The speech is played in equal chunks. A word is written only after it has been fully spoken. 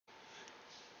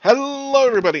Hello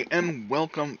everybody and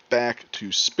welcome back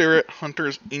to Spirit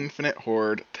Hunters Infinite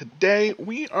Horde. Today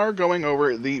we are going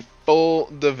over the full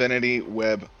Divinity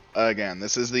Web again.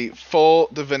 This is the full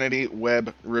Divinity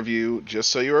Web review,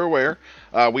 just so you're aware.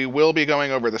 We will be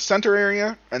going over the center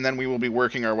area, and then we will be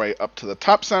working our way up to the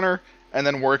top center, and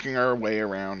then working our way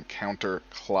around counter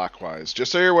clockwise.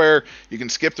 Just so you're aware, you can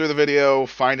skip through the video,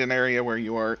 find an area where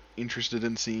you are interested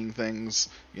in seeing things.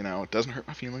 You know, it doesn't hurt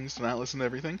my feelings to not listen to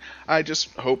everything. I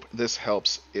just hope this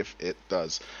helps if it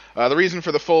does. The reason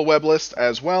for the full web list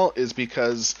as well is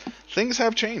because things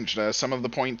have changed. Some of the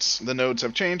points, the nodes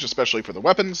have changed, especially for the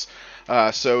weapons.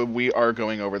 So we are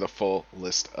going over the full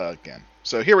list again.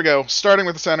 So here we go, starting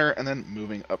with the center and then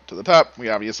moving up to the top. We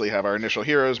obviously have our initial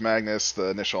heroes, Magnus, the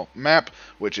initial map,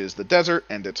 which is the desert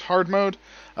and its hard mode.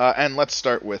 And let's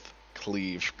start with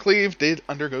Cleave. Cleave did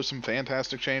undergo some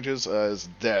fantastic changes. Is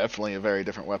definitely a very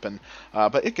different weapon,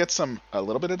 but it gets a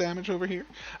little bit of damage over here.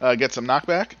 Gets some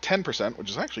knockback, 10%, which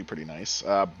is actually pretty nice.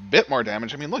 Bit more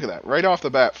damage. I mean, look at that. Right off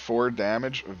the bat, 4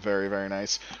 damage. Very, very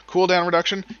nice. Cooldown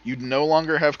reduction. You no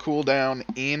longer have cooldown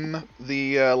in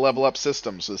the level up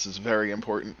system, so this is very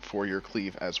important for your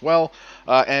Cleave as well.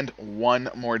 And 1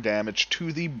 more damage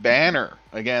to the banner.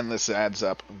 Again, this adds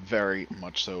up very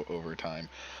much so over time.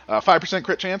 5%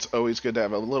 crit chance, always good to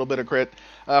have a little bit of crit.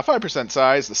 5%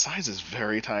 size, the size is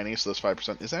very tiny, so this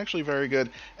 5% is actually very good.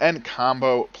 And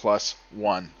combo plus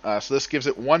 1. So this gives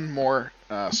it 1 more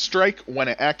strike when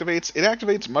it activates. It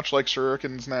activates much like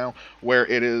shurikens now, where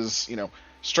it is, you know,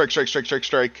 strike, strike, strike, strike,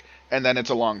 strike, and then it's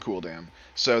a long cooldown.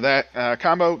 So that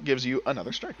combo gives you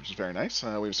another strike, which is very nice. We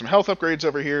have some health upgrades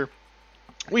over here.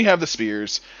 We have the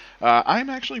spears.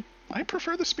 I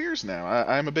prefer the spears now.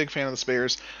 I'm a big fan of the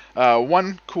spears.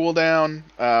 1 cooldown,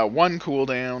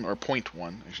 or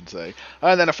 0.1, I should say.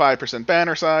 And then a 5%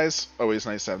 banner size. Always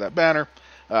nice to have that banner.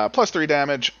 Plus 3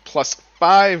 damage, plus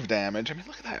 5 damage. I mean,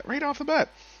 look at that, right off the bat.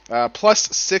 Plus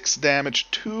 6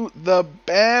 damage to the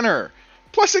banner.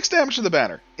 Plus 6 damage to the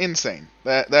banner. Insane.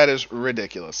 That is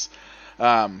ridiculous.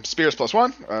 Spears plus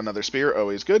 1, another spear,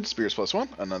 always good. Spears plus 1,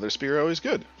 another spear, always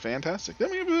good. Fantastic.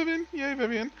 Then we have Vivian. Yay,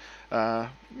 Vivian.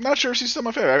 Not sure if she's still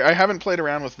my favorite. I haven't played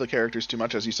around with the characters too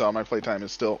much. As you saw, my playtime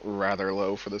is still rather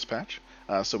low for this patch.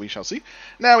 So we shall see.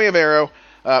 Now we have Arrow.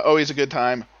 Always a good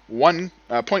time. 0.1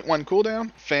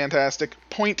 cooldown, fantastic.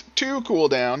 0.2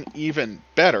 cooldown, even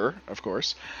better, of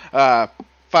course.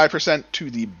 5%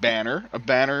 to the banner.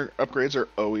 Banner upgrades are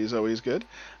always, always good.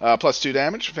 Plus 2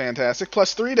 damage, fantastic.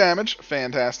 Plus 3 damage,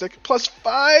 fantastic. Plus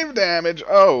 5 damage,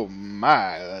 oh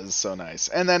my, that is so nice.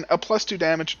 And then a plus 2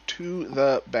 damage to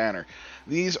the banner.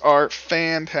 These are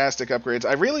fantastic upgrades.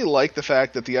 I really like the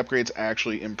fact that the upgrades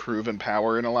actually improve in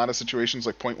power in a lot of situations,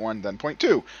 like 0.1, then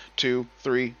 0.2, 2,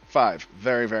 3, 5.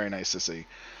 Very, very nice to see.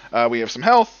 We have some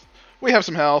health, we have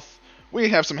some health, we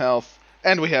have some health,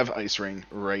 and we have Ice Ring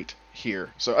right here.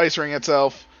 So Ice Ring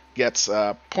itself gets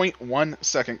 0.1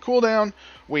 second cooldown.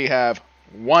 We have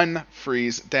 1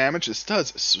 freeze damage. This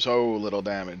does so little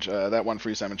damage. That 1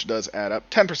 freeze damage does add up.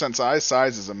 10% size.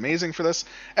 Size is amazing for this.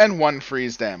 And 1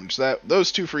 freeze damage.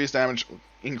 Those 2 freeze damage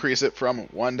increase it from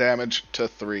 1 damage to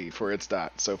 3 for its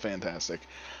dot. So fantastic.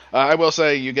 I will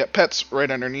say you get pets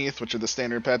right underneath, which are the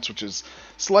standard pets, which is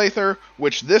Slather,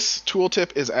 which this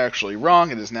tooltip is actually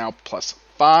wrong. It is now plus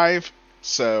 5.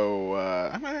 So,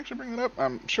 I might actually bring that up.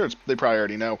 I'm sure they probably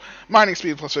already know. Mining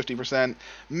speed plus 50%.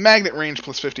 Magnet range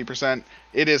plus 50%.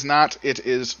 It is not. It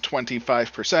is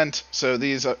 25%. So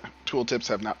these tooltips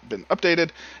have not been updated.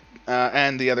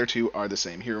 And the other 2 are the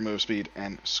same. Hero move speed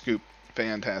and scoop.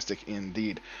 Fantastic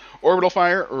indeed. Orbital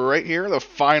fire right here. The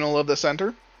final of the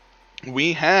center.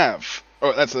 We have...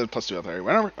 Oh, that's the plus 2 health area.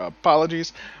 Whatever.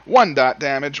 Apologies. 1 dot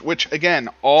damage, which, again,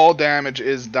 all damage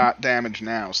is dot damage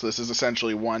now. So this is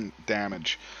essentially 1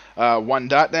 damage. 1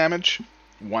 dot damage.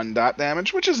 1 dot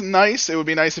damage, which is nice. It would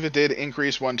be nice if it did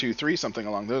increase 1, 2, 3, something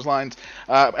along those lines.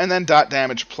 And then dot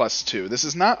damage plus 2. This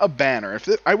is not a banner.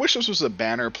 I wish this was a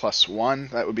banner plus 1.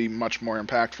 That would be much more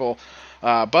impactful.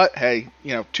 But, hey,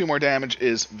 you know, 2 more damage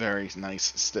is very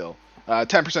nice still.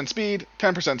 10% speed.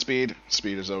 10% speed.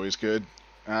 Speed is always good.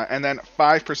 And then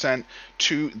 5%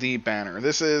 to the banner.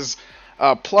 This is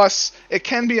a plus. It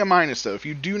can be a minus, though. If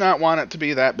you do not want it to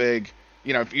be that big,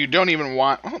 you know, if you don't even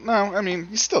want... Well, no, I mean,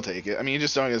 you still take it. I mean, you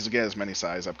just don't get as many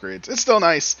size upgrades. It's still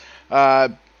nice,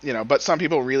 you know, but some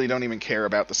people really don't even care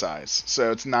about the size.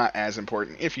 So it's not as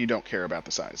important if you don't care about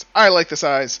the size. I like the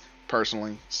size,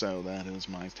 personally, so that is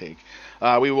my take.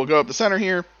 We will go up the center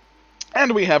here.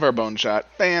 And we have our Bone Shot,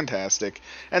 fantastic.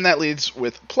 And that leads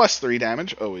with +3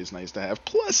 damage, always nice to have.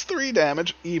 +3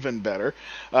 damage, even better.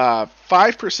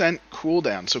 5%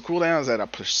 cooldown, so cooldown is at a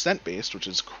percent based, which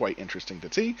is quite interesting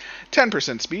to see.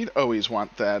 10% speed, always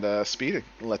want that speed, it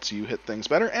lets you hit things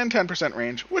better. And 10%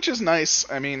 range, which is nice.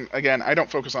 I mean, again, I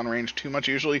don't focus on range too much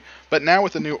usually, but now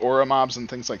with the new aura mobs and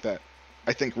things like that,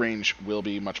 I think range will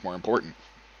be much more important.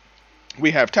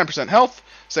 We have 10% health,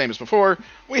 same as before.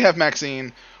 We have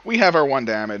Maxine. We have our 1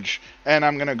 damage. And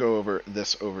I'm going to go over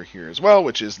this over here as well,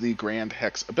 which is the Grand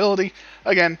Hex ability.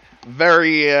 Again,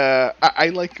 very... I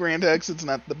like Grand Hex. It's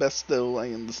not the best, though.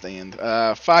 I understand.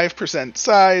 5%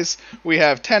 size. We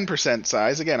have 10%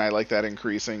 size. Again, I like that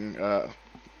increasing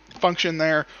function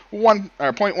there.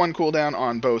 0.1 cooldown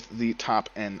on both the top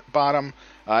and bottom.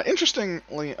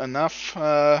 Interestingly enough,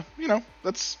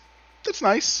 that's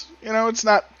nice. It's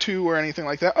not 2 or anything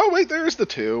like that. Oh, wait, there's the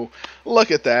 2.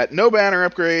 Look at that. No banner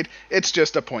upgrade. It's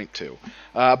just a 0.2.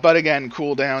 But again,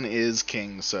 cooldown is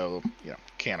king, so,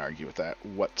 can't argue with that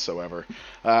whatsoever.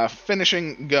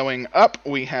 Finishing going up,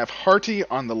 we have Hearty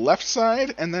on the left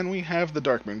side, and then we have the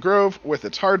Darkmoon Grove with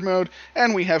its hard mode,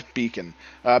 and we have Beacon.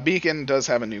 Beacon does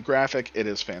have a new graphic. It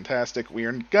is fantastic. We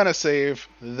are going to save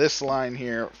this line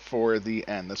here for the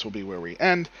end. This will be where we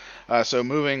end. So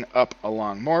moving up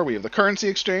along more, we have the currency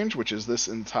exchange, which is this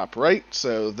in the top right.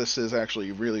 So this is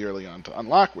actually really early on to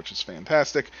unlock, which is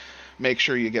fantastic. Make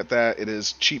sure you get that. It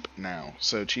is cheap now,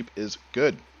 so cheap is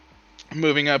good.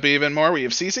 Moving up even more, we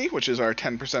have Cece, which is our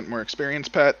 10% more experience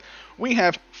pet. We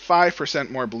have 5%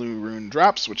 more blue rune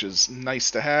drops, which is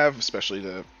nice to have, especially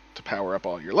to power up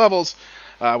all your levels.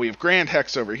 We have Grand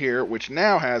Hex over here, which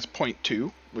now has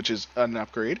 0.2, which is an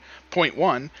upgrade.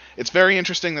 0.1. It's very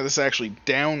interesting that this actually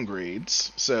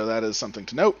downgrades, so that is something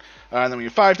to note. And then we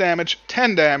have 5 damage,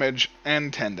 10 damage,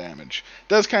 and 10 damage.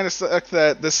 Does kind of suck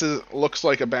that this looks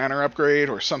like a banner upgrade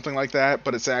or something like that,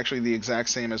 but it's actually the exact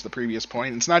same as the previous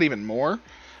point. It's not even more.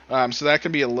 So that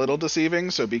can be a little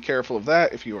deceiving, so be careful of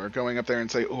that if you are going up there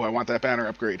and say, oh, I want that banner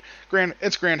upgrade.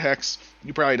 It's Grand Hex.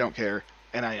 You probably don't care.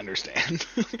 And I understand.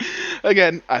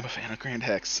 Again, I'm a fan of Grand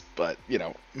Hex, but,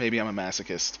 maybe I'm a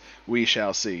masochist. We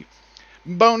shall see.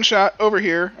 Bone Shot over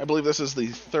here. I believe this is the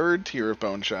 3rd tier of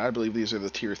Bone Shot. I believe these are the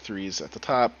tier 3s at the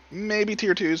top. Maybe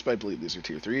tier 2s, but I believe these are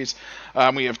tier 3s.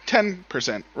 We have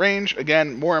 10% range.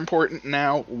 Again, more important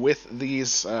now with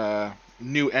these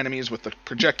new enemies, with the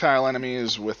projectile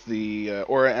enemies, with the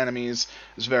aura enemies,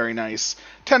 is very nice.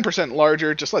 10%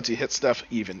 larger, just lets you hit stuff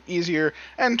even easier,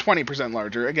 and 20%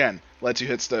 larger, again, lets you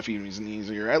hit stuff even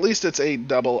easier. At least it's a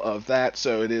double of that,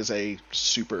 so it is a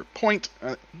super point.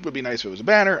 Would be nice if it was a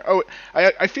banner. Oh,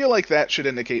 I feel like that should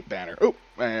indicate banner. Oh,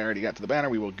 I already got to the banner.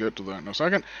 We will get to that in a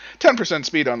second. 10%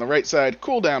 speed on the right side,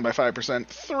 cooldown by 5%,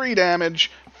 3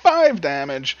 damage, 5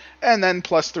 damage, and then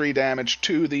 +3 damage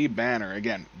to the banner.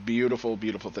 Again, beautiful,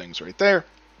 beautiful things right there.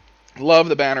 Love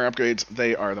the banner upgrades.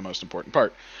 They are the most important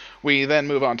part. We then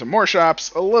move on to more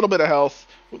shops, a little bit of health.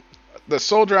 The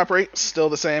soul drop rate, still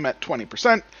the same at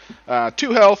 20%.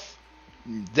 2 health,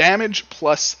 damage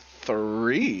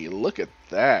 +3. Look at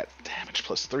that. Damage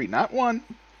 +3. Not 1,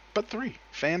 but 3.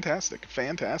 Fantastic.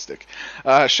 Fantastic.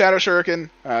 Shadow Shuriken,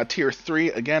 tier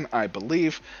 3, again, I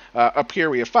believe. Up here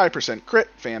we have 5% crit.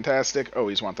 Fantastic.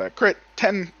 Always want that crit.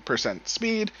 10%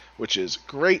 speed, which is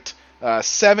great.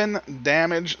 7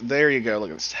 damage. There you go.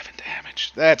 Look at the 7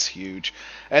 damage. That's huge.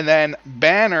 And then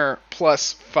banner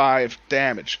 +5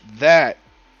 damage.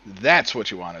 That's what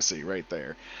you want to see right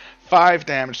there. 5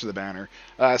 damage to the banner.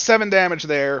 7 damage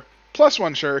there.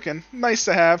 +1 Shuriken. Nice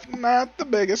to have. Not the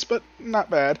biggest, but not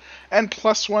bad. And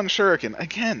 +1 Shuriken.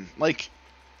 Again,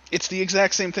 it's the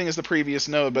exact same thing as the previous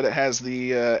node, but it has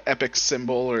the epic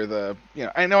symbol or the,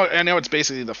 I know it's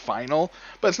basically the final,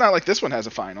 but it's not like this one has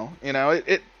a final.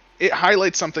 It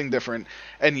highlights something different,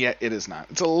 and yet it is not.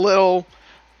 It's a little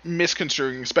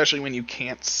misconstruing, especially when you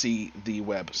can't see the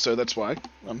web. So that's why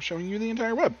I'm showing you the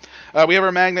entire web. We have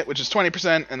our magnet, which is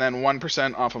 20%, and then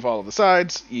 1% off of all of the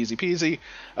sides. Easy peasy.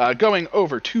 Going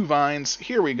over to vines,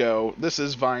 here we go. This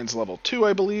is vines level 2,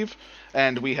 I believe.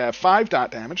 And we have 5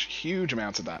 dot damage. Huge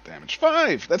amounts of dot damage.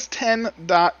 5! That's 10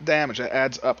 dot damage. That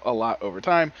adds up a lot over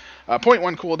time.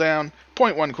 0.1 cooldown.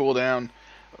 0.1 cooldown.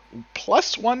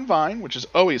 +1 vine, which is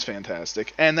always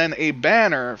fantastic, and then a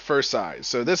banner for size.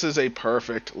 So this is a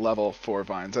perfect level for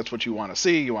vines. That's what you want to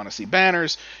see. You want to see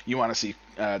banners, you want to see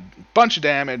a bunch of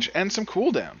damage, and some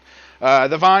cooldown.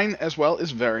 The vine as well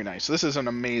is very nice. So this is an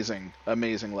amazing,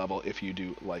 amazing level if you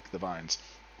do like the vines.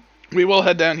 We will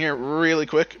head down here really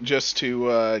quick just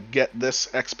to get this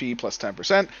XP plus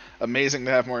 10%. Amazing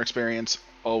to have more experience,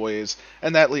 always.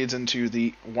 And that leads into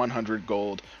the 100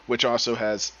 gold, which also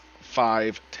has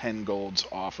 10 golds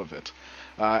off of it.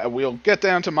 We'll get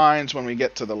down to mines when we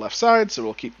get to the left side, so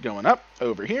we'll keep going up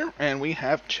over here, and we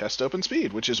have chest open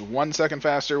speed, which is 1 second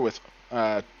faster with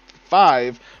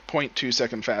 5.2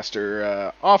 second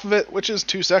faster off of it, which is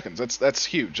 2 seconds. That's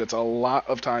huge. That's a lot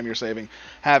of time you're saving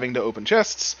having to open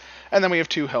chests. And then we have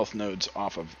 2 health nodes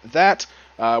off of that,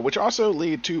 which also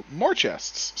lead to more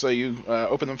chests. So you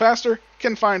open them faster,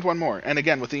 can find one more. And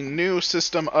again, with the new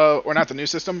system, or not the new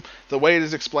system, the way it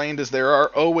is explained is there are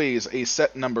always a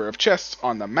set number of chests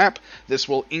on the map. This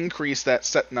will increase that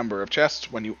set number of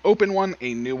chests. When you open one,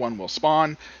 a new one will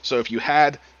spawn. So if you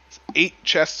had 8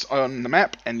 chests on the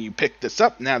map and you pick this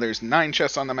up, now there's 9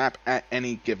 chests on the map at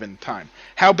any given time.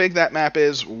 How big that map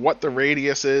is, what the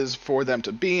radius is for them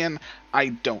to be in, I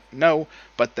don't know,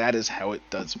 but that is how it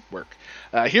does work.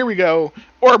 Here we go.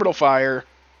 Orbital Fire,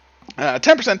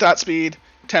 10% dot speed,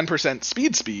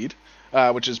 10% speed,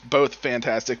 which is both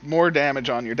fantastic. More damage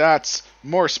on your dots,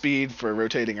 more speed for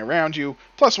rotating around you,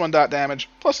 plus 1 dot damage,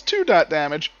 plus 2 dot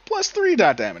damage, plus 3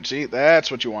 dot damage. See,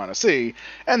 that's what you want to see.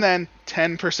 And then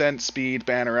 10% speed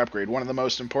banner upgrade, one of the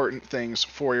most important things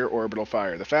for your Orbital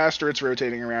Fire. The faster it's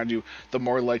rotating around you, the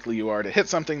more likely you are to hit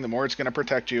something, the more it's going to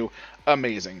protect you.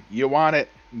 Amazing. You want it,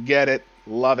 get it,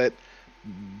 love it,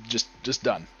 just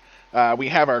done. We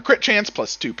have our crit chance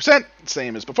plus 2%,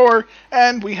 same as before,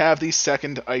 and we have the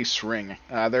second ice ring.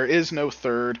 There is no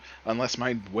third unless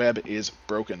my web is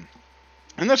broken.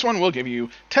 And this one will give you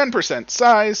 10%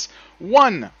 size,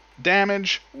 1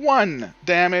 damage, 1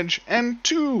 damage, and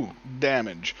 2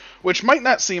 damage, which might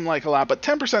not seem like a lot, but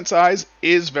 10% size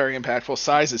is very impactful.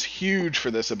 Size is huge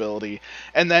for this ability.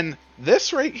 And then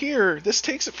this right here, this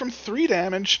takes it from 3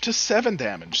 damage to 7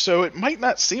 damage, so it might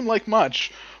not seem like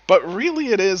much, but really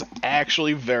it is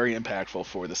actually very impactful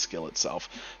for the skill itself.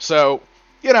 So,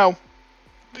 you know,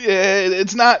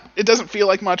 it doesn't feel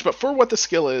like much, but for what the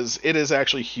skill is, it is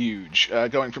actually huge.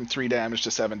 Going from 3 damage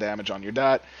to 7 damage on your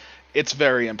dot, it's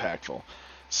very impactful.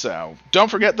 So,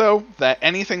 don't forget though, that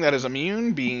anything that is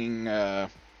immune, being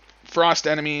frost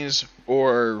enemies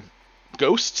or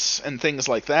ghosts and things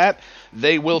like that,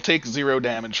 they will take 0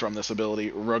 damage from this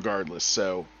ability regardless.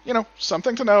 So, you know,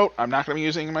 something to note. I'm not going to be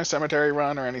using my cemetery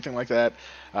run or anything like that.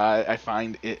 I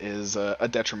find it is a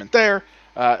detriment there,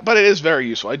 but it is very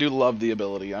useful. I do love the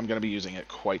ability. I'm going to be using it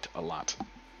quite a lot.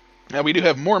 Now, we do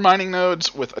have more mining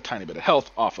nodes with a tiny bit of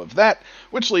health off of that,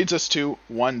 which leads us to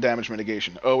 1 damage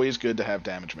mitigation. Always good to have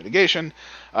damage mitigation.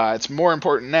 It's more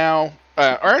important now,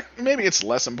 or maybe it's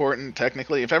less important,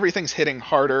 technically. If everything's hitting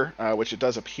harder, which it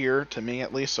does appear to me,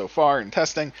 at least so far in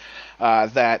testing,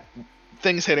 that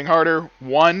things hitting harder,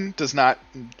 1 does not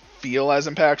feel as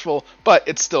impactful, but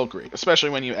it's still great. Especially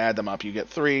when you add them up, you get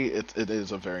 3. It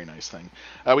is a very nice thing.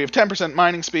 We have 10%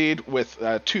 mining speed with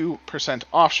 2%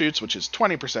 offshoots, which is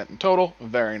 20% in total.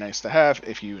 Very nice to have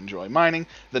if you enjoy mining.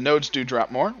 The nodes do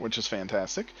drop more, which is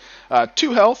fantastic.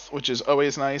 2 health, which is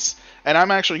always nice. And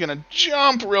I'm actually going to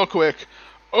jump real quick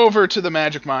over to the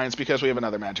magic mines because we have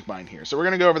another magic mine here. So we're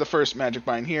going to go over the first magic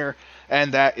mine here,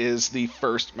 and that is the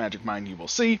first magic mine you will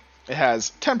see. It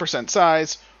has 10%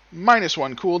 size,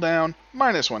 -1 cooldown,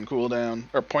 -1 cooldown,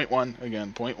 or 0.1,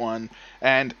 again, 0.1,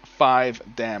 and 5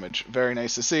 damage. Very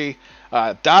nice to see.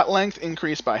 Dot length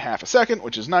increased by half a second,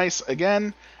 which is nice.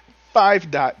 Again,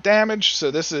 5 dot damage,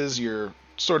 so this is your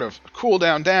sort of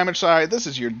cooldown damage side, this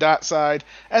is your dot side,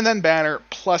 and then banner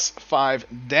plus 5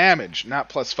 damage, not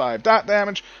plus 5 dot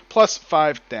damage, plus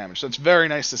 5 damage. So it's very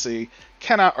nice to see.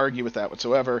 Cannot argue with that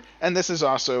whatsoever, and this is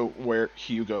also where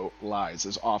Hugo lies,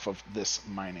 is off of this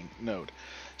mining node.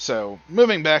 So,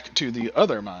 moving back to the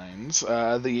other mines,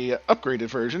 the upgraded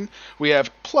version, we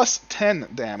have plus 10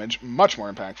 damage, much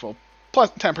more impactful, plus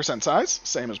 10% size,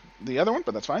 same as the other one,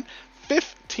 but that's fine,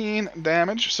 15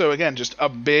 damage, so again, just a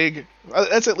big,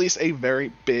 that's at least a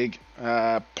very big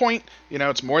point. You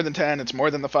know, it's more than 10, it's more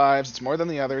than the 5s, it's more than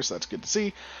the others, so that's good to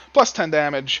see. Plus 10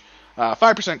 damage,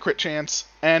 5% crit chance,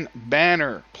 and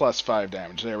banner plus 5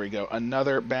 damage. There we go.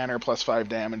 Another banner plus 5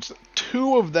 damage.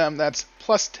 2 of them, that's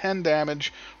plus 10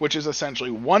 damage, which is essentially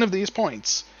one of these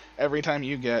points every time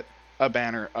you get a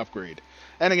banner upgrade.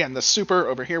 And again, the super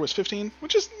over here was 15,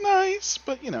 which is nice,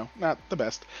 but, you know, not the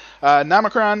best.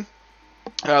 Namacron,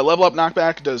 level up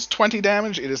knockback, does 20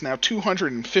 damage. It is now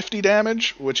 250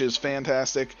 damage, which is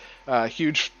fantastic.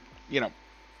 Huge, you know,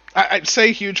 I'd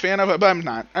say huge fan of it, but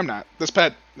I'm not. This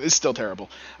pet is still terrible.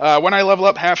 When I level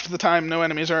up, half of the time no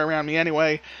enemies are around me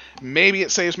anyway. Maybe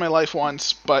it saves my life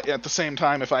once, but at the same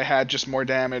time, if I had just more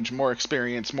damage, more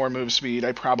experience, more move speed,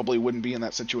 I probably wouldn't be in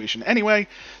that situation anyway.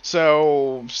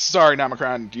 So, sorry,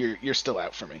 Namacron, you're still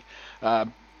out for me.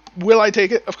 Will I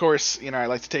take it? Of course, I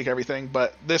like to take everything,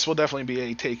 but this will definitely be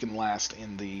a taken last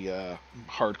in the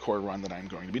hardcore run that I'm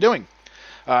going to be doing.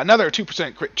 Another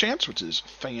 2% crit chance, which is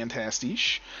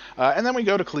fantastic. And then we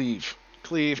go to Cleave.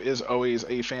 Cleave is always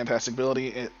a fantastic ability.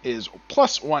 It is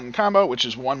 +1 combo, which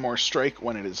is one more strike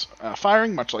when it is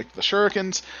firing, much like the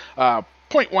shurikens.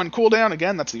 0.1 cooldown,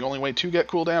 again, that's the only way to get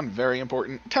cooldown, very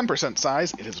important. 10%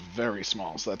 size, it is very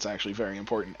small, so that's actually very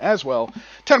important as well.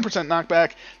 10%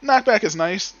 knockback. Knockback is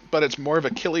nice, but it's more of a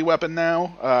killy weapon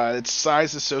now. Its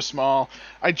size is so small.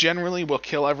 I generally will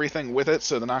kill everything with it,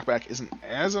 so the knockback isn't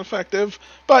as effective,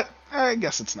 but I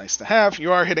guess it's nice to have.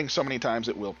 You are hitting so many times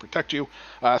it will protect you.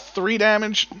 3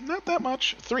 damage, not that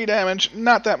much. 3 damage,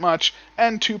 not that much.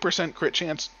 And 2% crit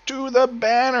chance to the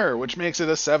banner, which makes it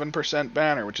a 7%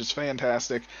 banner, which is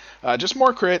fantastic. Just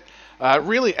more crit.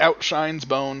 Really outshines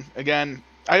Bone. Again,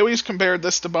 I always compared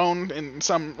this to Bone in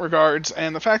some regards,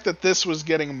 and the fact that this was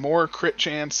getting more crit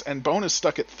chance and Bone is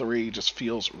stuck at 3 just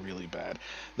feels really bad.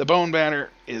 The Bone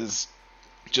banner is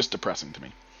just depressing to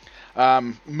me.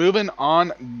 Moving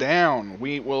on down,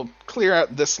 we will clear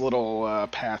out this little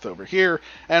path over here,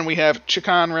 and we have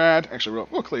Chikonrad. Actually,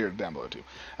 we'll clear it down below too.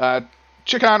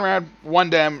 Chikonrad, 1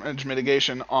 damage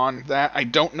mitigation on that. I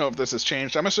don't know if this has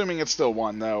changed. I'm assuming it's still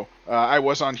 1, though. I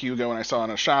was on Hugo and I saw it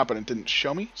in a shop, and it didn't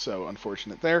show me, so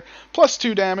unfortunate there.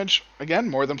 +2 damage. Again,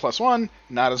 more than +1.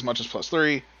 Not as much as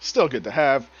 +3. Still good to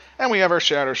have. And we have our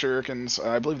Shadow Shurikens.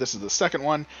 I believe this is the second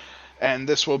one. And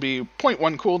this will be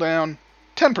 0.1 cooldown.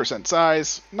 10%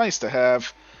 size, nice to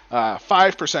have.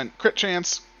 5% crit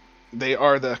chance. They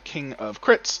are the king of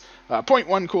crits.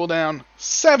 0.1 cooldown,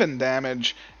 7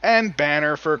 damage, and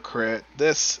banner for crit.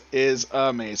 This is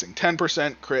amazing.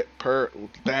 10% crit per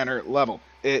banner level.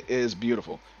 It is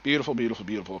beautiful. Beautiful, beautiful,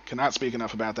 beautiful. Cannot speak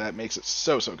enough about that. Makes it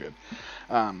so, so good.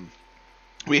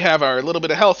 We have our little bit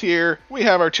of health here. We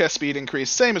have our chest speed increase,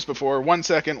 same as before. 1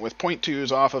 second with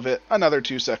 0.2s off of it. Another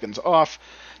 2 seconds off.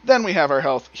 Then we have our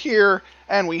health here,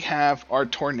 and we have our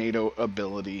tornado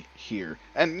ability here.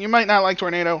 And you might not like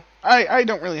tornado. I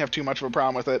don't really have too much of a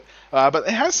problem with it, but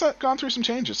it has gone through some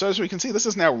changes. So as we can see, this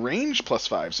is now range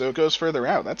 +5, so it goes further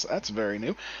out. That's very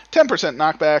new. 10%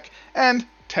 knockback and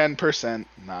 10%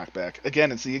 knockback.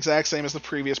 Again, it's the exact same as the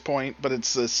previous point, but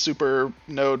it's a super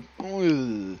node.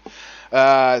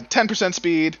 10%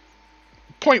 speed,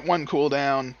 0.1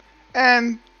 cooldown,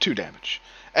 and 2 damage.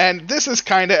 And this is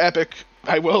kind of epic,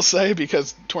 I will say,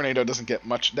 because Tornado doesn't get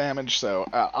much damage, so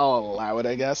I'll allow it,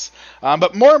 I guess.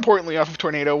 But more importantly, off of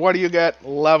Tornado, what do you get?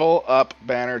 Level up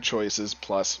banner choices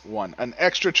 +1. An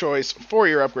extra choice for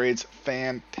your upgrades.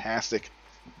 Fantastic.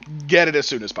 Get it as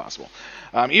soon as possible.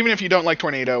 Even if you don't like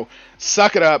Tornado,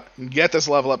 suck it up, get this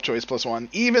level up choice +1.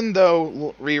 Even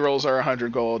though rerolls are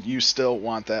 100 gold, you still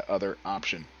want that other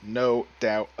option. No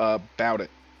doubt about it.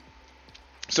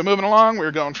 So moving along,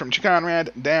 we're going from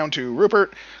Chikonrad down to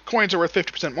Rupert. Coins are worth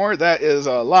 50% more. That is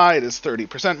a lie. It is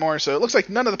 30% more. So it looks like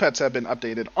none of the pets have been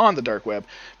updated on the dark web.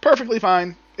 Perfectly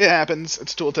fine. It happens.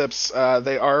 It's tooltips.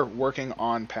 They are working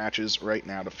on patches right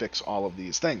now to fix all of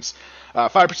these things.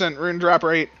 5% rune drop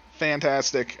rate.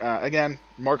 Fantastic. Again,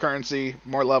 more currency,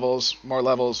 more levels,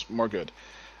 more good.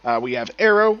 We have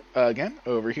Arrow, again,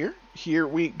 over here. Here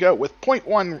we go with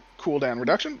 0.1 cooldown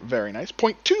reduction. Very nice.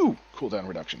 0.2 cooldown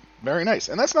reduction. Very nice.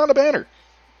 And that's not a banner.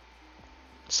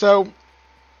 So,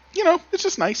 it's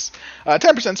just nice.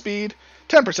 10% speed,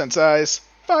 10% size,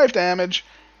 5 damage,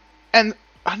 and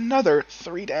another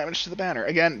 3 damage to the banner.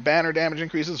 Again, banner damage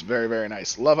increases. Very, very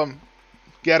nice. Love them.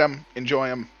 Get them. Enjoy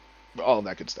them. All of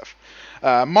that good stuff.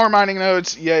 More mining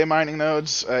nodes. Yay, mining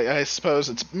nodes. I suppose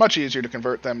it's much easier to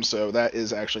convert them, so that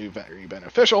is actually very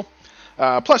beneficial.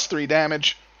 +3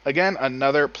 damage. Again,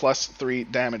 another +3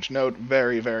 damage node.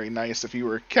 Very, very nice. If you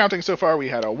were counting so far, we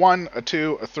had a 1, a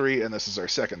 2, a 3, and this is our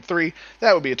second 3.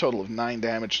 That would be a total of 9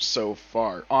 damage so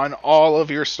far on all of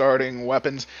your starting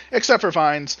weapons, except for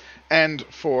Vines, and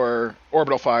for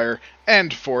Orbital Fire,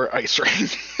 and for Ice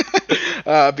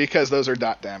Rain, because those are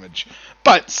dot damage.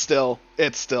 But still,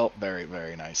 it's still very,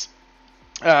 very nice.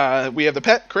 We have the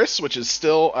pet, Chris, which is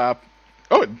still...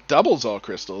 oh, it doubles all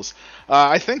crystals.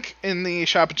 I think in the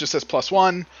shop it just says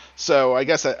 +1, so I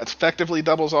guess that effectively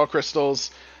doubles all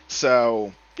crystals.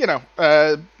 So,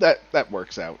 that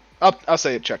works out. I'll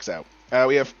say it checks out.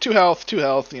 We have 2 health, 2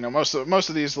 health. Most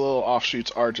of these little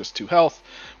offshoots are just 2 health.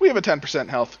 We have a 10%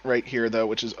 health right here, though,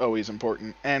 which is always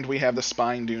important. And we have the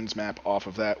Spine Dunes map off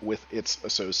of that with its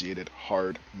associated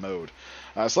hard mode.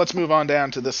 So let's move on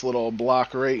down to this little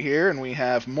block right here, and we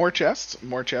have more chests,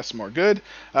 more good.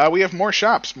 We have more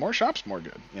shops, more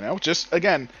good. Just,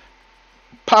 again,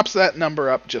 pops that number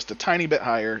up just a tiny bit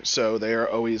higher, so they are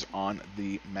always on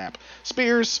the map.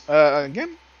 Spears,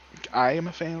 again, I am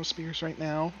a fan of spears right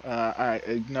now.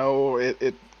 I know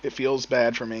it feels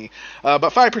bad for me. But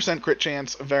 5% crit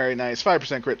chance, very nice.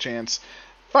 5% crit chance,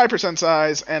 5%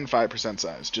 size, and 5%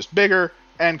 size. Just bigger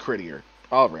and crittier.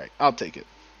 Alright, I'll take it.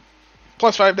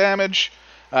 Plus 5 damage,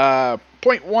 0.1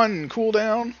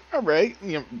 cooldown. Alright,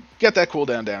 get that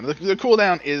cooldown down. The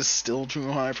cooldown is still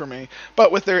too high for me,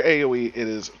 but with their AoE, it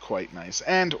is quite nice.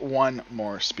 And one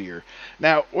more spear.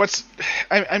 Now,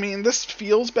 I mean, this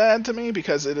feels bad to me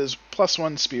because it is plus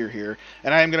 1 spear here,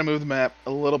 and I am going to move the map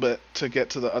a little bit to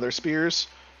get to the other spears.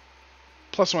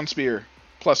 Plus 1 spear,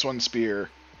 plus 1 spear.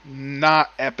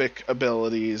 Not epic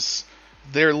abilities.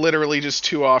 They're literally just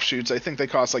 2 offshoots. I think they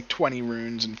cost like 20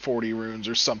 runes and 40 runes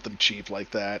or something cheap like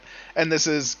that. And this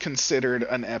is considered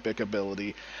an epic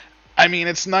ability. I mean,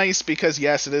 it's nice because,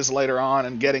 yes, it is later on,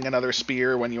 and getting another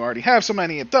spear when you already have so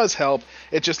many, it does help.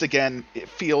 It just, again, it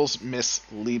feels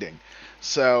misleading.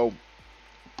 So,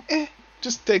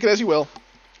 just take it as you will.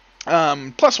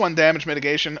 Plus 1 damage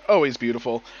mitigation, always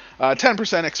beautiful.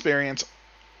 10% experience,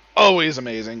 always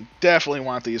amazing. Definitely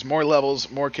want these. More levels,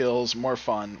 more kills, more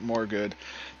fun, more good.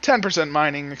 10%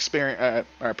 mining experience,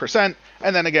 percent,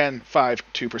 and then again, 5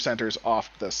 2%ers off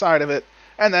the side of it.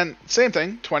 And then, same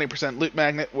thing, 20% loot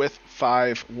magnet with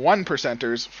 5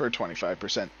 1%ers for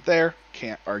 25% there.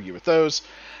 Can't argue with those.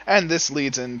 And this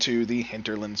leads into the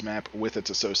Hinterlands map with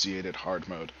its associated hard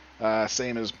mode.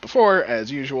 Same as before,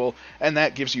 as usual, and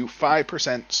that gives you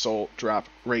 5% soul drop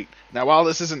rate. Now, while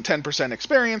this isn't 10%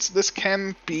 experience, this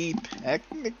can be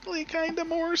technically kind of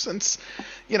more, since,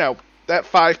 that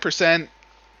 5%,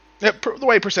 the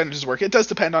way percentages work, it does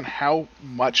depend on how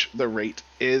much the rate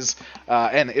is,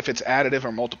 and if it's additive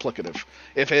or multiplicative.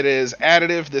 If it is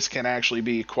additive, this can actually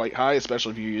be quite high,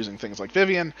 especially if you're using things like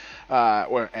Vivian,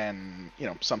 and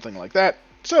something like that.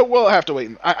 So we'll have to wait.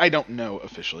 I don't know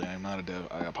officially. I'm not a dev.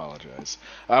 I apologize.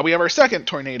 We have our second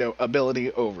tornado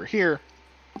ability over here.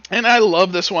 And I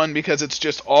love this one because it's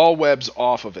just all webs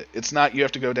off of it. It's not you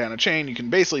have to go down a chain. You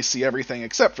can basically see everything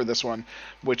except for this one,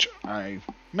 which I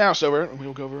mouse over, and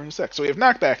we'll go over in a sec. So we have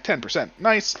knockback 10%.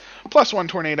 Nice. Plus 1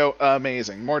 tornado.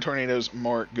 Amazing. More tornadoes,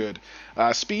 more good.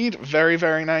 Speed, very,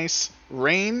 very nice.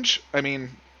 Range, I mean,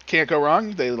 can't go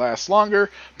wrong. They last longer.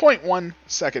 0.1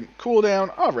 second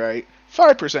cooldown. All right.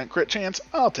 5% crit chance,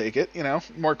 I'll take it,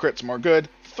 more crits, more good.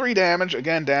 3 damage,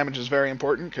 again, damage is very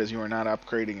important because you are not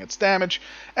upgrading its damage.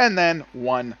 And then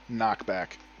 1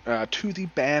 knockback to the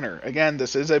banner. Again,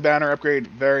 this is a banner upgrade,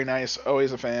 very nice,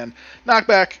 always a fan.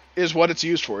 Knockback is what it's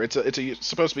used for. It's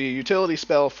supposed to be a utility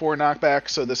spell for knockback,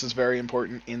 so this is very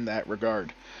important in that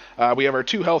regard. We have our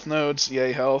 2 health nodes,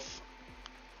 yay health.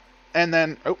 And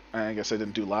then, I guess I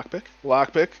didn't do lockpick.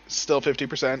 Lockpick, still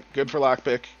 50%, good for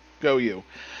lockpick. Go you.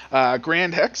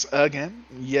 Grand Hex, again,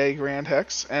 yay Grand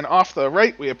Hex. And off the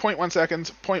right, we have 0.1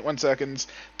 seconds, 0.1 seconds.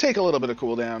 Take a little bit of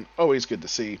cooldown, always good to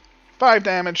see. 5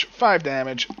 damage, 5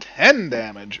 damage, 10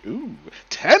 damage. Ooh,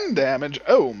 10 damage.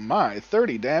 Oh my,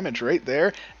 30 damage right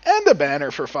there. And a banner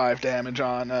for 5 damage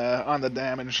on the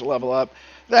damage level up.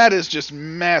 That is just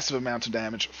massive amounts of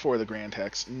damage for the Grand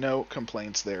Hex. No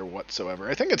complaints there whatsoever.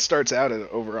 I think it starts out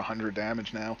at over 100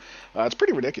 damage now. It's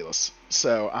pretty ridiculous.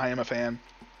 So I am a fan.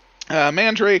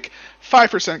 Mandrake,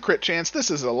 5% crit chance.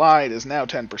 This is a lie. It is now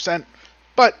 10%.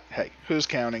 But, hey, who's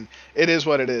counting? It is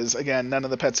what it is. Again, none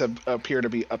of the pets appear to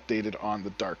be updated on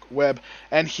the dark web.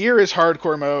 And here is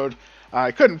hardcore mode.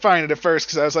 I couldn't find it at first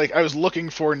because I was looking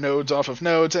for nodes off of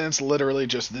nodes, and it's literally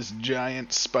just this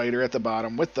giant spider at the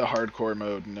bottom with the hardcore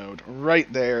mode node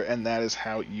right there, and that is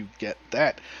how you get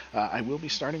that. I will be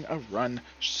starting a run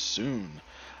soon.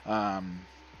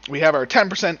 We have our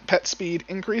 10% pet speed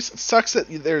increase. It sucks that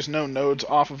there's no nodes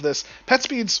off of this. Pet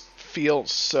speeds feel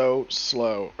so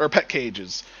slow, or pet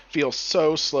cages feel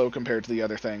so slow compared to the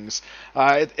other things.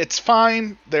 It's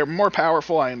fine. They're more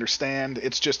powerful, I understand.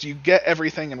 It's just you get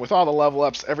everything, and with all the level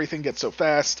ups, everything gets so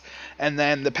fast, and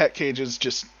then the pet cages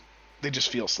just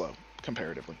feel slow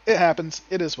comparatively. It happens.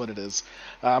 It is what it is.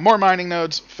 More mining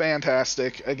nodes,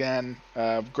 fantastic. Again,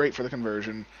 great for the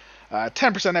conversion.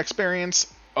 10%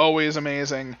 experience, always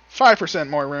amazing. 5%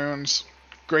 more runes.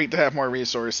 Great to have more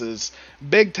resources.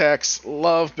 Big techs,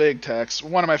 love big techs.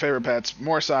 One of my favorite pets.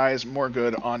 More size, more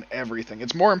good on everything.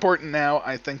 It's more important now,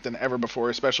 I think, than ever before,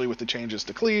 especially with the changes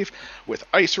to Cleave, with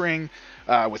Ice Ring,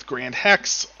 with Grand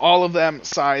Hex. All of them,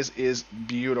 size is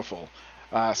beautiful.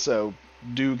 So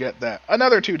do get that.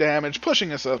 Another 2 damage,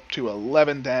 pushing us up to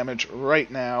 11 damage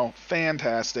right now.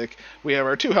 Fantastic. We have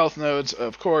our 2 health nodes,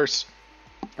 of course.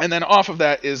 And then off of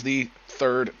that is the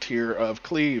third tier of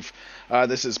cleave.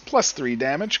 This is +3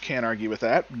 damage, can't argue with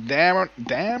that.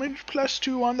 Damage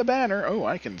 +2 on the banner. Oh,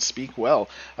 I can speak well.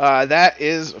 That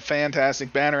is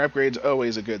fantastic. Banner upgrades,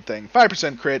 always a good thing.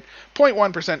 5% crit,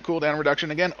 0.1% cooldown reduction.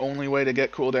 Again, only way to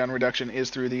get cooldown reduction is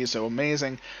through these, so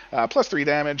amazing. +3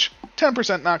 damage,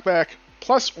 10% knockback,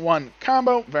 +1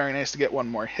 combo, very nice to get one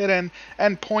more hit in,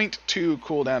 and 0.2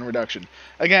 cooldown reduction.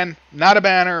 Again, not a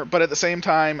banner, but at the same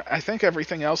time, I think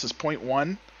everything else is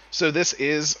 0.1. So this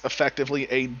is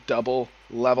effectively a double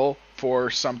level for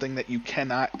something that you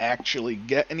cannot actually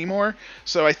get anymore.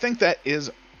 So I think that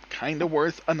is kind of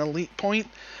worth an elite point.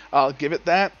 I'll give it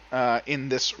that in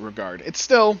this regard. It's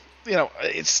still,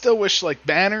 it's still wish like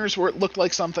banners where it looked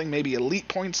like something, maybe elite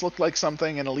points looked like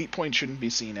something, and elite points shouldn't be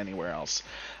seen anywhere else.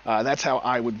 That's how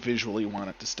I would visually want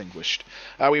it distinguished.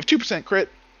 We have 2% crit.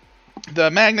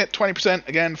 The magnet, 20%,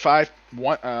 again,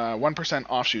 1%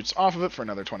 offshoots off of it for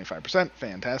another 25%,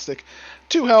 fantastic.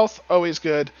 2 health, always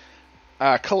good.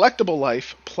 Collectible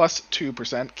life,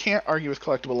 +2%, can't argue with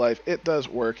collectible life, it does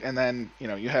work. And then,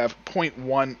 you have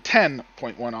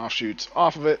 10.1 offshoots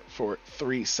off of it for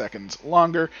 3 seconds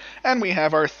longer. And we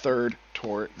have our third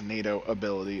tornado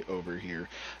ability over here.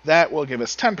 That will give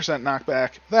us 10%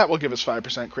 knockback, that will give us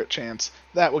 5% crit chance,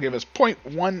 that will give us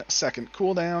 0.1 second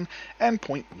cooldown, and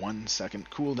 0.1 second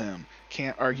cooldown.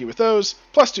 Can't argue with those.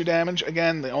 +2 damage,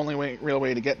 again, the only real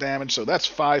way to get damage, so that's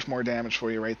 5 more damage for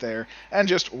you right there, and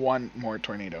just 1 more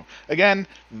tornado. Again,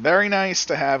 very nice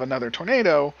to have another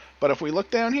tornado, but if we look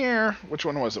down here, which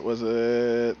one was it? Was it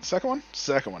the second one?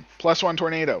 Second one. +1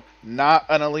 tornado. Not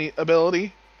an elite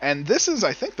ability. And this is,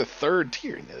 I think, the third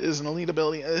tier. It is an elite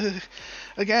ability.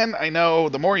 Again, I know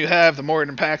the more you have, the more it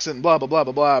impacts it, and blah, blah, blah,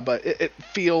 blah, blah, but it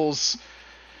feels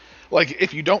like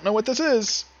if you don't know what this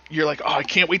is, you're like, oh, I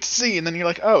can't wait to see, and then you're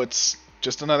like, oh, it's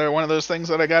just another one of those things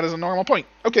that I got as a normal point.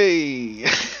 Okay,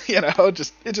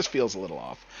 it just feels a little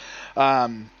off.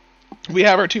 We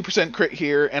have our 2% crit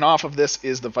here, and off of this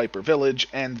is the Viper Village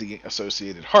and the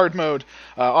associated hard mode.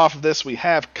 Off of this we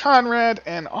have Conrad,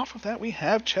 and off of that we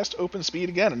have chest open speed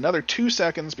again. Another 2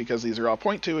 seconds because these are all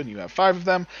 0.2 and you have 5 of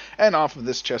them. And off of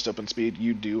this chest open speed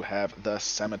you do have the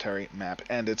Cemetery map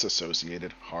and its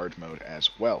associated hard mode as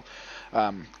well.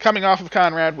 Coming off of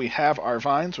Conrad we have our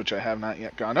vines, which I have not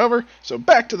yet gone over. So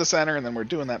back to the center, and then we're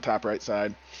doing that top right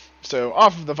side. So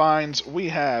off of the vines, we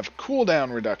have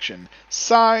cooldown reduction,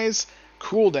 size,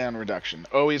 cooldown reduction.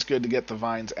 Always good to get the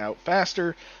vines out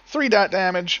faster. 3 dot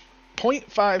damage,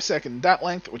 0.5 second dot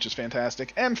length, which is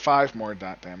fantastic, and 5 more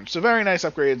dot damage. So very nice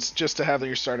upgrades just to have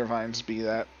your starter vines be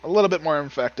that a little bit more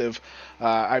effective.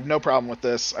 I have no problem with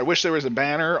this. I wish there was a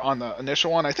banner on the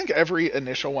initial one. I think every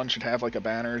initial one should have like a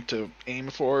banner to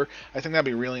aim for. I think that'd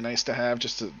be really nice to have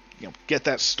just to get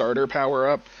that starter power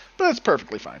up. But it's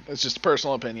perfectly fine. It's just a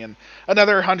personal opinion.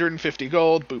 Another 150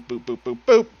 gold. Boop, boop, boop, boop,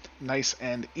 boop. Nice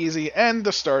and easy. And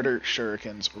the starter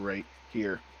shurikens right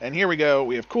here. And here we go.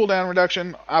 We have cooldown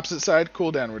reduction, opposite side,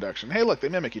 cooldown reduction. Hey, look, they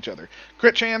mimic each other.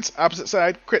 Crit chance, opposite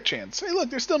side, crit chance. Hey,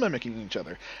 look, they're still mimicking each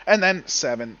other. And then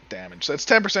 7 damage. So that's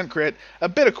 10% crit, a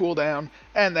bit of cooldown,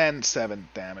 and then 7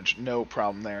 damage. No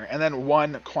problem there. And then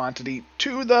 1 quantity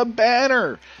to the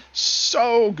banner.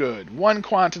 So good. 1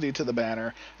 quantity to the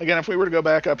banner. Again, if we were to go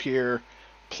back up here,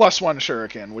 +1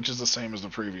 shuriken, which is the same as the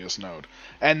previous node.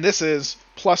 And this is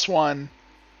 +1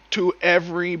 to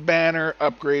every banner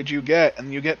upgrade you get,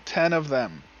 and you get 10 of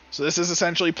them. So this is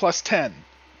essentially +10.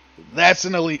 That's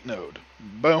an elite node.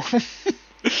 Boom.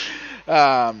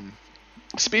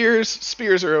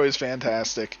 Spears are always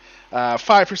fantastic.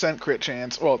 5% crit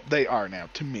chance. Well, they are now,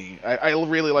 to me. I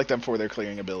really like them for their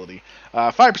clearing ability.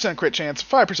 5% crit chance,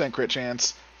 5% crit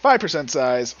chance, 5%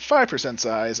 size, 5%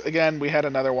 size. Again, we had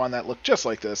another one that looked just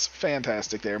like this.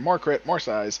 Fantastic there. More crit, more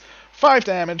size. 5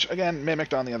 damage. Again,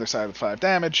 mimicked on the other side with 5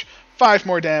 damage. 5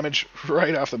 more damage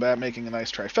right off the bat, making a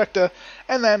nice trifecta.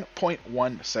 And then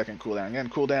 0.1 second cooldown. Again,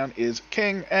 cooldown is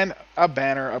king, and a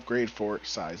banner upgrade for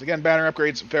size. Again, banner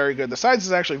upgrades, very good. The size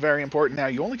is actually very important now.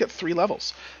 You only get 3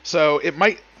 levels. So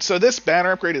this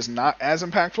banner upgrade is not as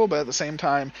impactful, but at the same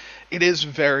time, it is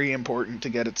very important to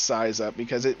get its size up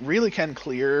because it really can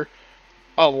clear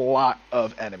a lot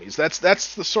of enemies. That's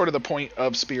the sort of the point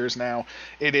of spears now.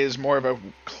 It is more of a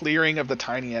clearing of the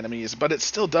tiny enemies, but it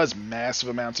still does massive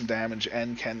amounts of damage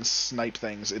and can snipe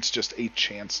things. It's just a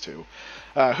chance to.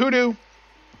 Hoodoo,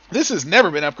 this has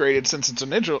never been upgraded since its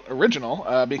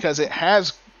original because it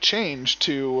has changed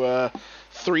to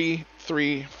 3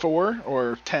 3, 4,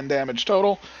 or 10 damage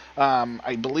total.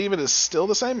 I believe it is still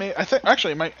the same. I think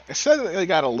actually, I said I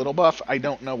got a little buff. I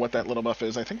don't know what that little buff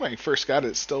is. I think when I first got it,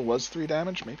 it still was 3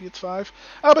 damage. Maybe it's 5.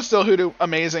 But still, Hoodoo,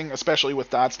 amazing, especially with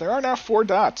dots. There are now 4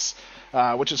 dots,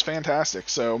 which is fantastic.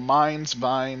 So Mines,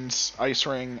 Vines, Ice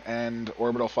Ring, and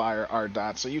Orbital Fire are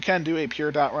dots. So you can do a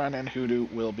pure dot run, and Hoodoo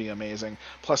will be amazing.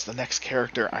 Plus, the next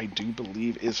character, I do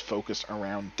believe, is focused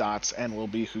around dots and will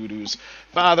be Hoodoo's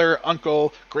father,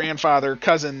 uncle, grandfather,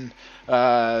 cousin,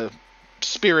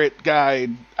 spirit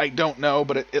guide. I don't know,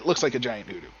 but it looks like a giant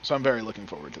Hoodoo. So I'm very looking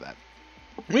forward to that.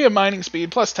 We have mining speed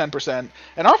plus 10%,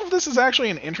 and off of this is actually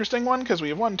an interesting one because we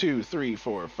have 1, 2, 3,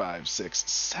 4, 5, 6,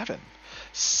 7.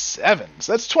 7.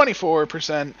 So that's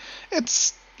 24%.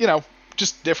 It's,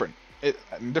 just different.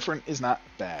 Different is not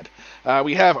bad.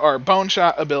 We have our Bone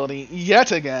Shot ability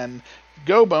yet again.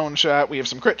 Go Bone Shot. We have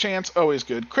some crit chance, always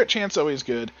good. Crit chance, always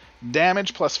good.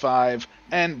 Damage plus 5,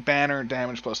 and banner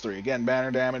damage plus 3. Again,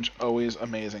 banner damage, always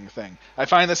amazing thing. I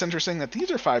find this interesting that these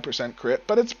are 5% crit,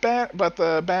 but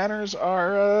the banners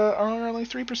are only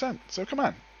 3%. So come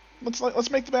on, let's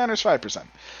make the banners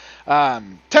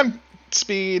 5%. 10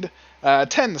 speed.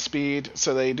 10 speed,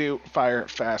 so they do fire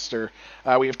faster.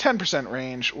 We have 10%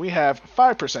 range. We have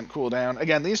 5% cooldown.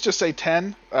 Again, these just say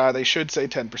 10. They should say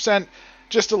 10%.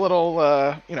 Just a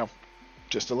little,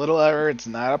 just a little error. It's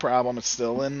not a problem. It's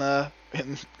still in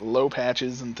low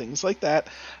patches and things like that.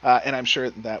 And I'm sure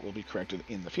that will be corrected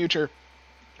in the future.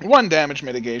 1 damage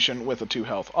mitigation with a 2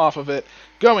 health off of it,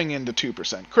 going into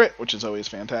 2% crit, which is always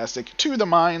fantastic, to the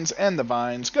mines and the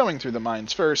vines, going through the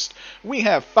mines first. We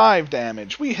have 5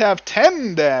 damage, we have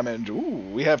 10 damage,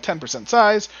 we have 10%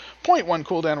 size, 0.1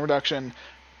 cooldown reduction,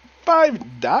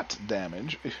 5 dot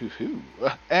damage,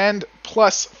 and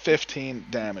plus 15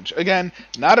 damage. Again,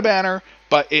 not a banner,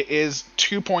 but it is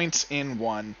 2 points in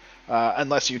 1,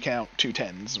 unless you count 2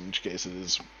 10s, in which case it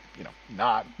is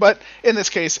not. But in this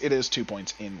case, it is 2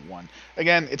 points in 1.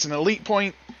 Again, it's an elite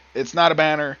point. It's not a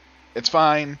banner. It's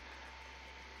fine.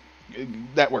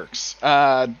 That works.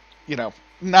 Not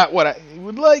what I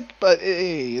would like, but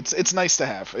it's nice to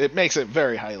have. It makes it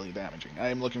very highly damaging. I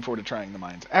am looking forward to trying the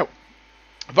mines out.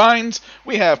 Vines,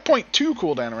 we have 0.2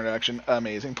 cooldown reduction.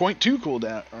 Amazing. 0.2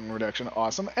 cooldown reduction.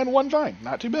 Awesome. And 1 vine.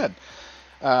 Not too bad.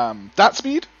 Dot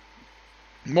speed.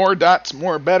 More dots,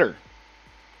 more better.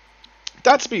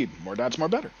 Dot speed, more dots, more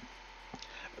better.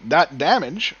 Dot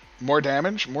damage, more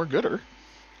gooder.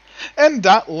 And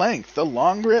dot length, the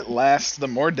longer it lasts, the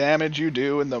more damage you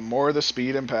do, and the more the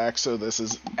speed impacts. So this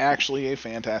is actually a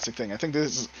fantastic thing. I think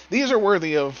these are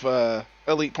worthy of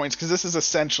elite points because this is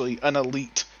essentially an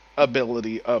elite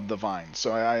ability of the vine.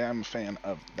 So I am a fan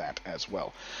of that as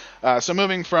well. So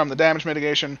moving from the damage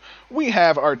mitigation, we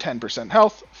have our 10%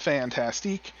 health.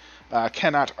 Fantastic.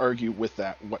 Cannot argue with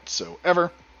that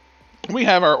whatsoever. We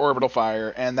have our Orbital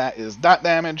Fire, and that is dot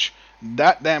damage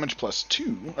plus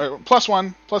 2, or plus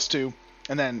 1, plus 2,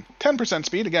 and then 10%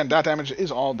 speed. Again, dot damage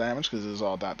is all damage, because it is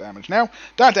all dot damage now.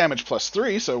 Dot damage plus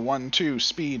 3, so 1, 2,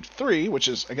 speed 3, which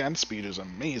is, again, speed is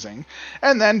amazing.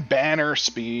 And then banner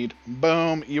speed.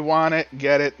 Boom, you want it,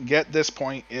 get this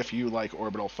point if you like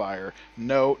Orbital Fire.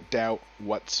 No doubt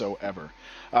whatsoever.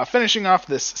 Finishing off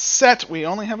this set, we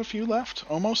only have a few left.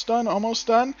 Almost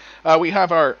done. We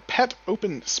have our Pet Cage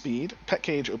Open Speed,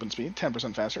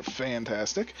 10% faster.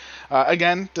 Fantastic.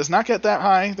 Again, does not get that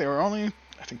high. They were only,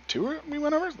 I think, 2 we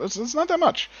went over. It's not that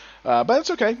much. But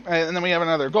it's okay. And then we have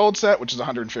another gold set, which is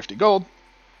 150 gold.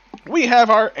 We have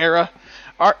our arrow,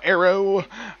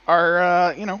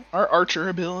 our archer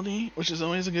ability, which is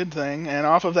always a good thing. And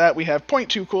off of that, we have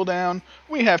 0.2 cooldown,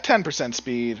 we have 10%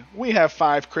 speed, we have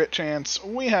 5 crit chance,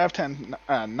 we have 10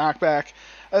 knockback.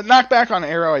 Knockback on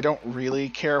arrow I don't really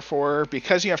care for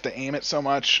because you have to aim it so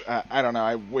much. I don't know,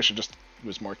 I wish it just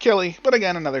was more killy. But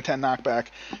again, another 10 knockback,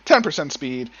 10%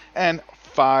 speed, and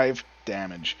 5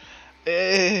 damage.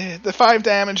 The 5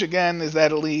 damage, again, is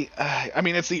that elite. I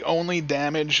mean, it's the only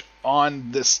damage on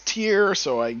this tier,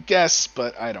 so I guess,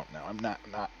 but I don't know. I'm not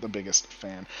the biggest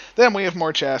fan. Then we have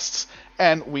more chests,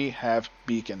 and we have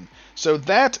Beacon. So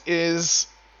that is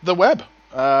the web.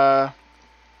 I'm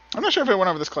not sure if I went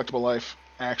over this collectible life,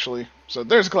 actually. So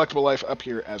there's a collectible life up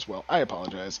here as well. I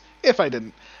apologize if I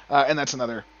didn't. And that's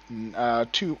another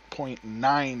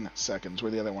 2.9 seconds,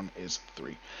 where the other one is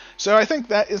 3. So I think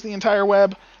that is the entire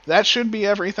web. That should be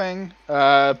everything.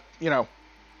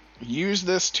 Use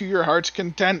this to your heart's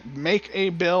content. Make a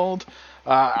build.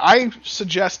 I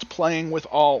suggest playing with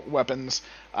all weapons,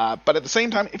 but at the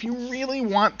same time, if you really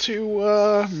want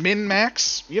to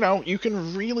min-max, you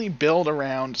can really build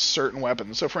around certain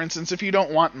weapons. So for instance, if you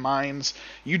don't want mines,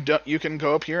 you can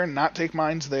go up here and not take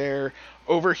mines there.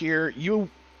 Over here, you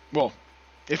well,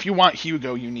 if you want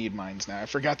Hugo, you need mines now. I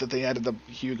forgot that they added the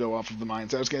Hugo off of the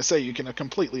mines. I was going to say you can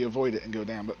completely avoid it and go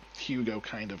down, but Hugo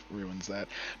kind of ruins that.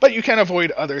 But you can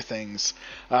avoid other things,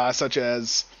 such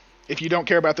as if you don't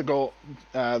care about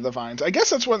the vines. I guess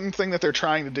that's one thing that they're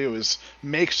trying to do is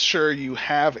make sure you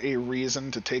have a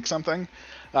reason to take something.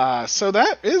 So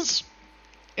that is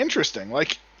interesting.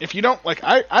 Like, if you don't, like,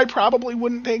 I probably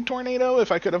wouldn't take Tornado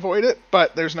if I could avoid it,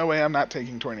 but there's no way I'm not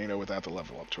taking Tornado without the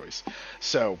level up choice.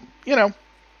 So, you know,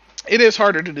 it is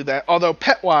harder to do that, although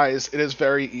pet-wise, it is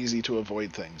very easy to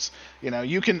avoid things. You know,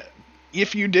 you can,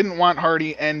 if you didn't want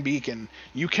Hardy and Beacon,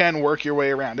 you can work your way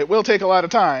around. It will take a lot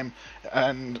of time,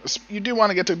 and you do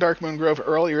want to get to Darkmoon Grove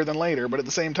earlier than later, but at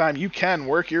the same time, you can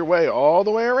work your way all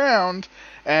the way around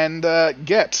and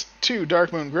get to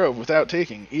Darkmoon Grove without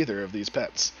taking either of these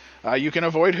pets. You can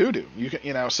avoid Hoodoo.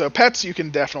 So pets you can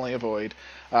definitely avoid.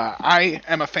 I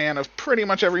am a fan of pretty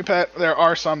much every pet. There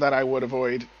are some that I would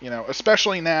avoid,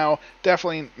 especially now.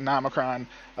 Definitely Nomicron.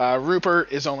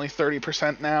 Rupert is only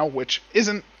 30% now, which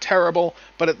isn't terrible,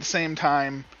 but at the same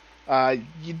time,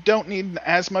 you don't need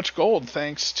as much gold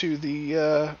thanks to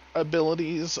the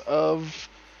abilities of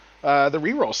the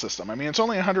reroll system. I mean, it's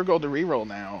only 100 gold to reroll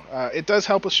now. It does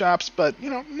help with shops, but,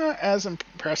 not as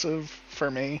impressive for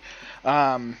me.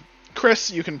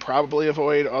 Chris, you can probably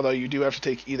avoid, although you do have to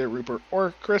take either Rupert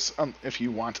or Chris if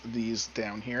you want these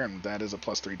down here, and that is a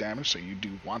 +3 damage, so you do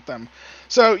want them.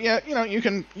 So, yeah, you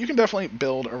can definitely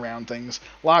build around things.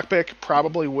 Lockpick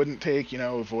probably wouldn't take,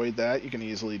 avoid that. You can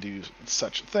easily do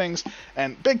such things.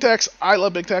 And Big Tex, I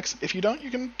love Big Tex. If you don't,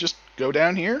 you can just go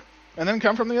down here and then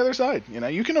come from the other side.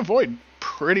 You can avoid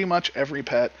pretty much every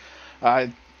pet.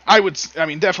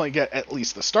 Definitely get at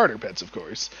least the starter pets, of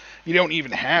course. You don't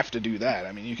even have to do that.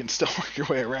 I mean, you can still work your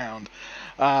way around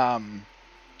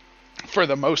for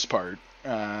the most part.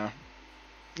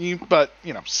 But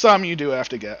some you do have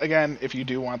to get. Again, if you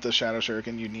do want the Shadow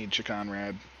Shuriken, you need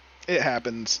Chaconrad. It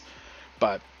happens.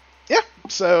 But, yeah.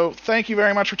 So, thank you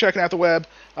very much for checking out the web.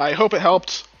 I hope it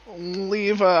helped.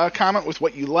 Leave a comment with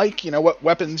what you like, what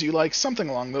weapons you like, something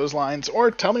along those lines.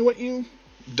 Or tell me what you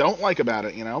don't like about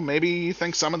it. Maybe you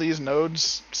think some of these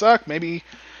nodes suck. Maybe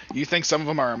you think some of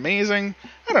them are amazing.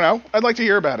 I don't know. I'd like to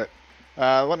hear about it.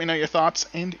 Let me know your thoughts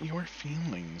and your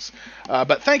feelings.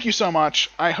 But thank you so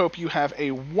much. I hope you have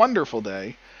a wonderful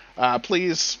day.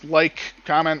 Please like,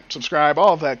 comment, subscribe,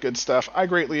 all of that good stuff. I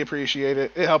greatly appreciate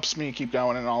it. It helps me keep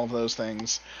going and all of those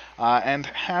things. And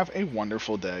have a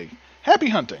wonderful day. Happy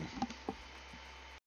hunting!